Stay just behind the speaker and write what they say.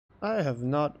I have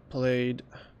not played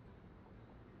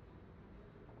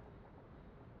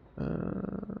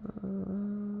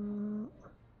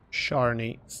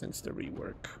Sharney since the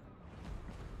rework.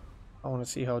 I want to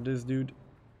see how this dude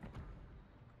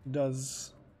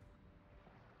does.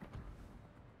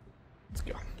 Let's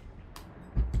go.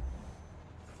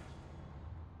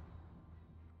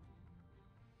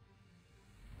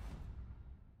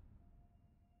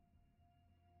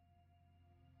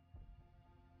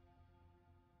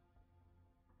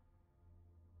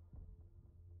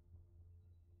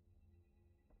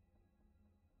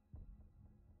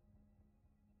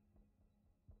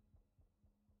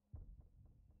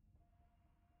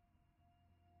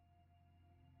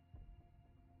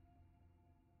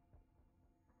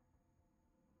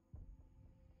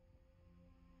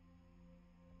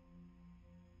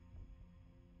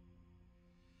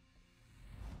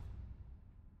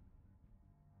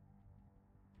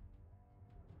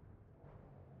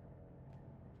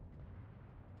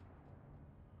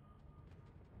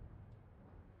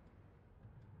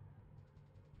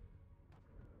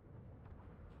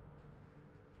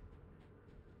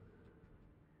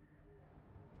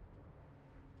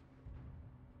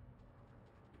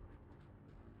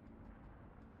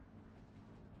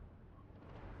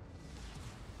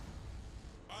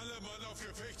 Alle Mann auf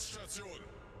Gefechtsstation!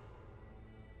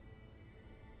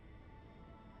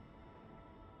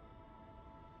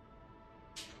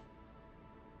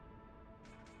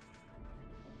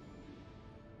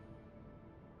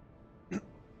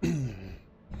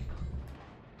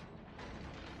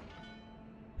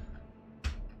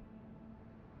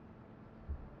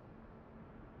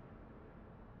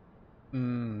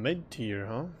 Mid-tier,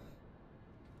 huh?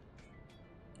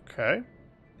 Okay.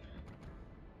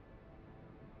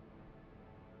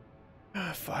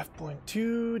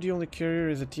 5.2, the only carrier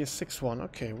is a tier 6 one.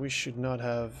 Okay, we should not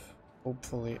have,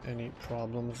 hopefully, any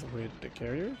problems with the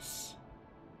carriers.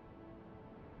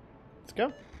 Let's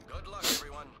go. Good luck,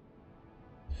 everyone.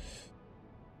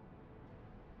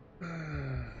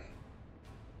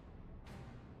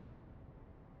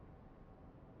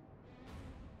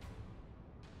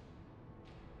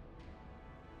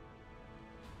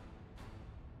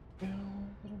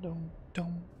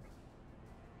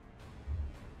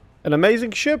 An amazing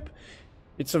ship.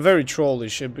 It's a very trolly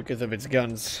ship because of its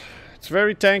guns. It's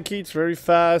very tanky, it's very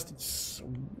fast, it's,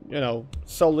 you know,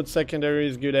 solid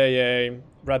secondaries, good AA,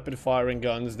 rapid firing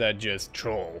guns that just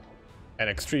troll, and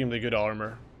extremely good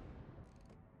armor.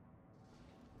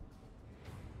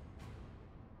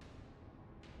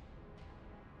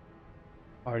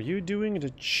 Are you doing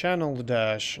the channel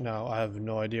dash now? I have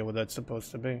no idea what that's supposed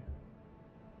to be.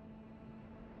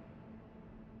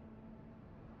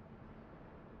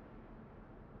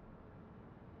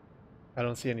 I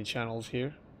don't see any channels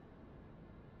here.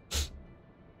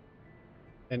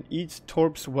 And eats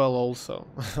torps well also.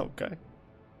 Okay.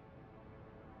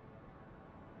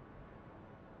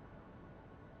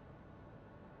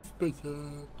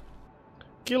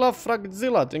 Killa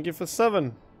Fragzilla, thank you for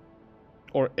 7.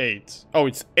 Or 8. Oh,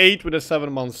 it's 8 with a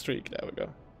 7-month streak. There we go.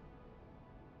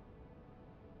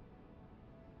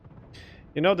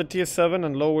 You know, the tier 7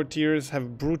 and lower tiers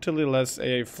have brutally less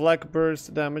AA flak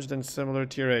burst damage than similar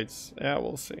tier 8s. Yeah,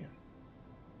 we'll see.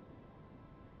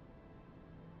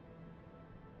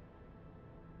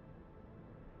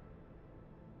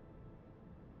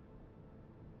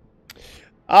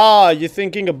 Ah, you're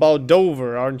thinking about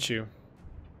Dover, aren't you?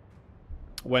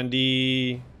 When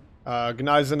the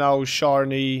Gneisenau,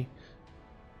 Sharney,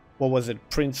 what was it,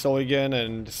 Prince Eugen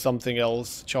and something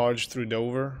else charged through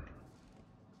Dover?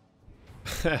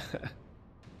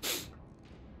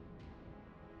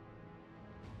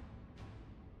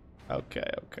 Okay,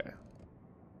 okay.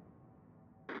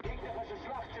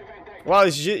 Well,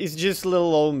 it's just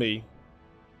little old me.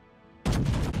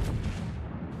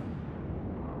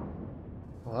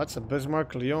 Well, that's a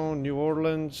Bismarck, Lyon, New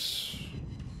Orleans.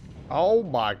 Oh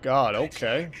my god,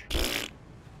 okay.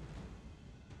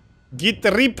 Get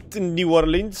ripped in New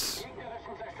Orleans.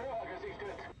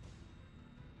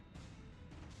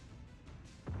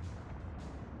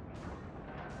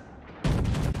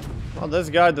 Well, this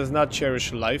guy does not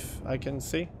cherish life, I can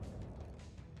see.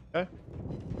 Okay.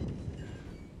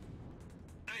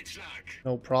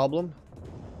 No problem.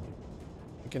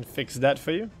 We can fix that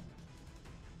for you.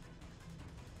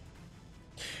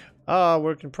 Ah,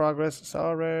 work in progress,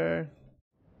 sorry.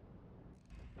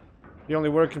 The only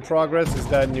work in progress is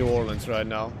that New Orleans right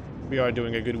now. We are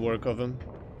doing a good work of him.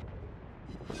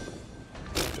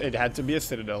 It had to be a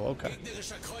citadel, okay.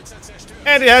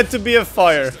 And it had to be a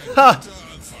fire. Ha!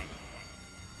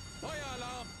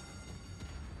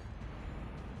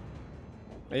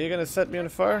 Are you gonna set me on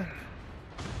fire?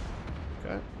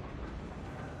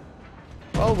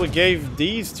 Well, we gave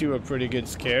these two a pretty good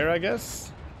scare, I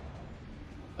guess.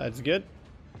 That's good.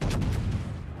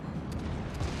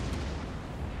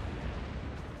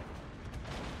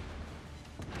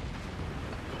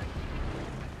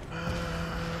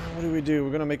 What do we do?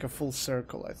 We're gonna make a full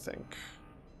circle, I think.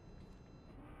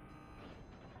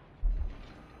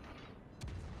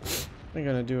 We're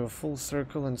gonna do a full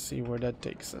circle and see where that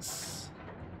takes us.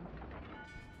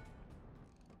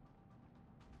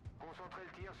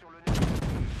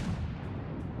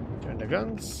 Turn the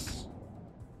guns.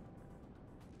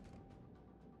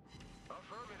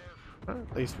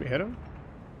 At least we hit him.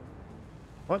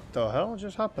 What the hell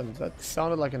just happened? That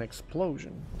sounded like an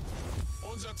explosion.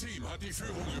 Unser Team hat die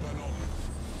Führung übernommen.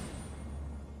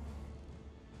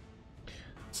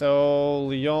 So,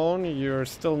 Leon, you're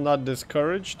still not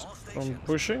discouraged from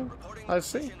pushing, I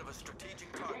see.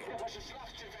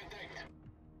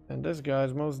 And this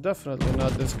guy's most definitely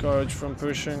not discouraged from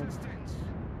pushing.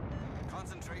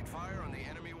 Concentrate fire on the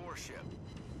enemy warship.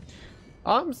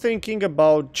 I'm thinking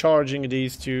about charging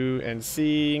these two and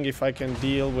seeing if I can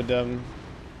deal with them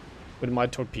with my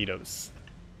torpedoes.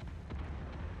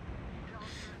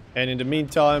 And in the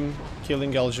meantime,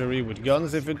 killing Algeria with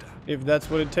guns if that's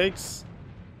what it takes.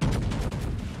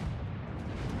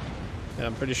 And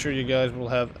I'm pretty sure you guys will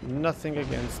have nothing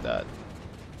against that.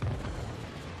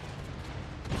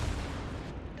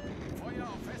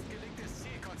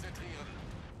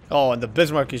 Oh, and the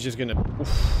Bismarck is just gonna...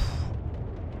 Oof.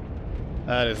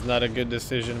 That is not a good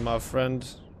decision, my friend.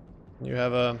 You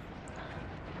have a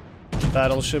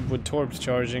battleship with torps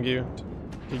charging you.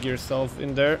 Dig yourself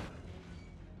in there.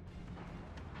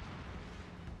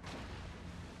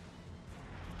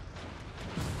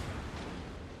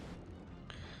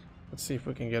 Let's see if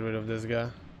we can get rid of this guy.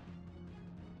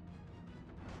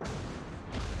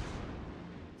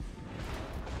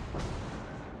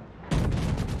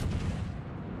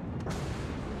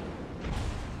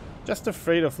 Just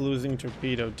afraid of losing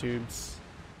torpedo tubes.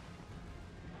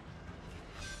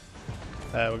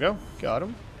 There we go. Got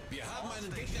him. Wir haben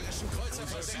einen gegnerischen Kreuzer.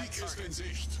 Unser Sieg ist in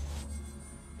Sicht.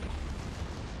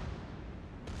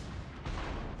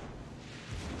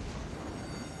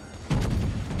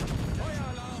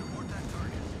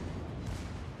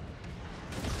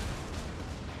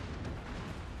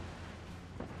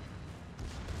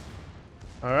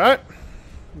 Alright.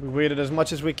 We waited as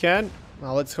much as we can.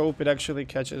 Now let's hope it actually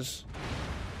catches.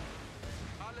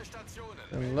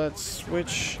 And let's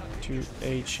switch to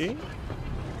HE.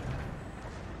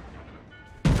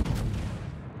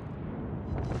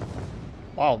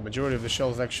 Wow, majority of the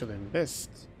shells actually missed.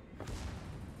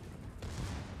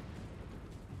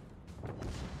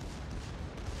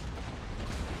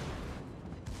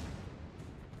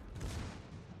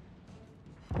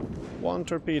 One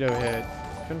torpedo hit.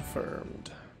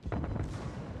 Confirmed.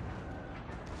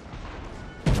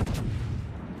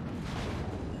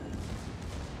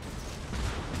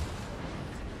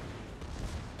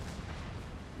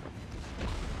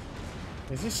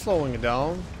 Is he slowing it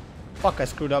down? Fuck, I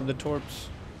screwed up the torps.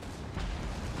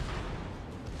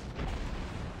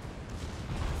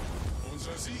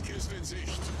 Unser Sieg ist in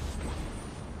Sicht.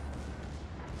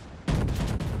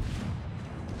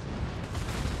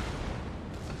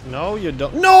 No, you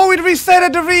don't. No, it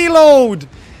resetted the reload!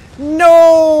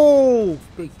 No!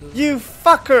 You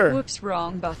fucker! Whoops,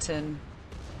 wrong button.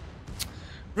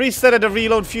 Resetted the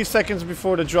reload few seconds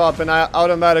before the drop and I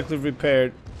automatically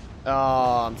repaired.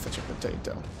 Oh, I'm such a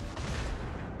potato.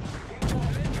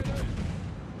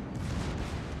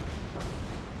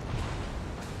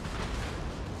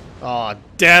 Oh,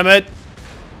 damn it.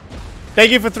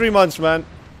 Thank you for 3 months, man.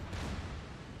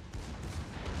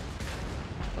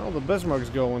 Well, the Bismarck's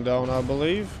going down, I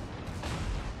believe.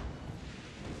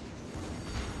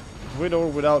 With or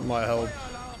without my help.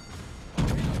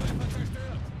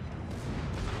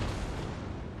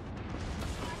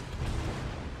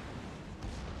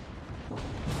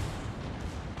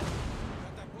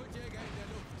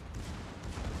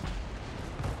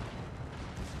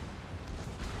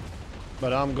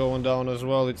 But I'm going down as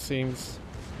well, it seems.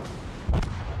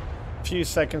 Few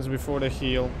seconds before the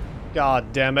heal.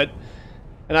 God damn it.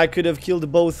 And I could have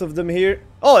killed both of them here.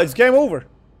 Oh, it's game over.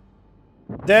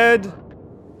 Dead.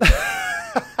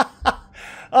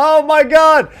 Oh my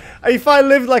god. If I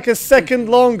lived like a second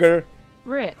longer.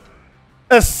 Rip.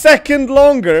 A second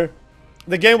longer.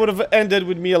 The game would have ended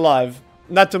with me alive.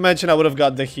 Not to mention I would have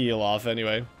got the heal off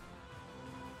anyway.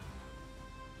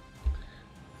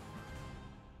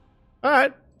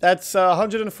 Alright, that's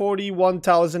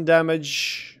 141,000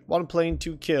 damage, 1 plane,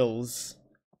 2 kills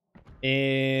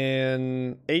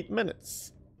in 8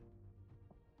 minutes.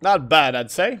 Not bad,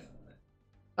 I'd say.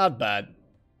 Not bad.